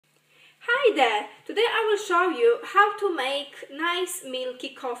Hi there! Today I will show you how to make nice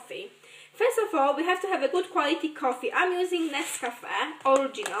milky coffee. First of all, we have to have a good quality coffee. I'm using Nescafe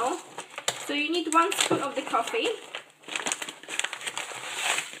original. So you need 1 spoon of the coffee.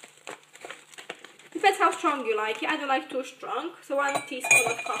 Depends how strong you like it. I don't like too strong. So 1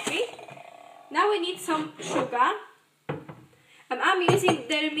 teaspoon of coffee. Now we need some sugar. I'm using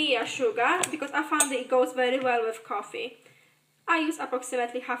Dermia sugar because I found that it goes very well with coffee. I use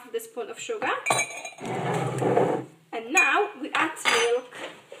approximately half of the spoon of sugar. And now we add milk,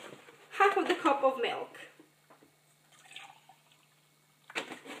 half of the cup of milk.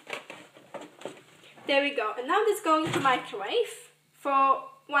 There we go. And now this is going to microwave for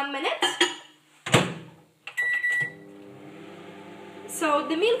 1 minute. So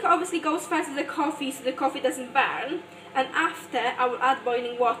the milk obviously goes first to the coffee so the coffee doesn't burn. And after I will add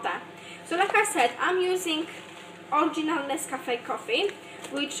boiling water. So like I said, I'm using original Nescafe coffee,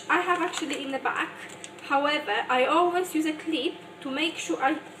 which I have actually in the back. However, I always use a clip to make sure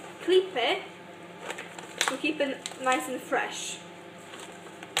I clip it to keep it nice and fresh.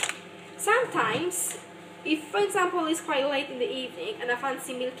 Sometimes, if for example it's quite late in the evening and I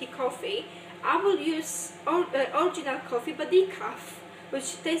fancy milky coffee, I will use original coffee but decaf,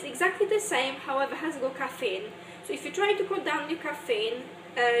 which tastes exactly the same, however has no caffeine. So if you're trying to cut down your caffeine,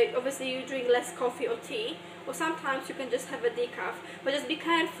 obviously you drink less coffee or tea, or sometimes you can just have a decaf, but just be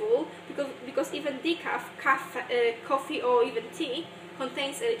careful because even decaf, coffee or even tea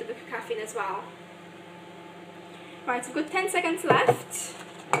contains a little bit of caffeine as well. Right, so we've got 10 seconds left.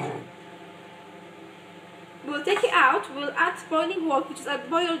 We'll take it out, we'll add boiling water, which is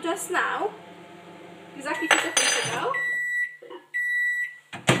boiled just now, exactly 2 seconds ago.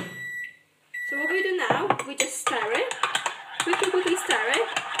 So what we do now, we just stir it, quickly stir it.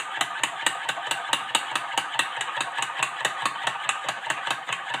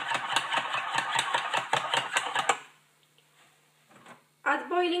 Add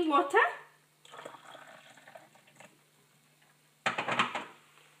boiling water. And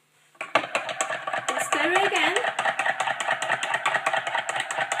stir it again.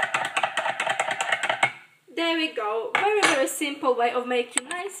 There we go. Very simple way of making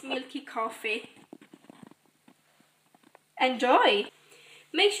nice milky coffee. Enjoy!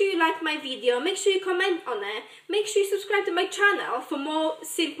 Make sure you like my video, make sure you comment on it, make sure you subscribe to my channel for more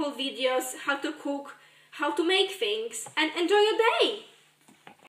simple videos, how to cook, how to make things, and enjoy your day!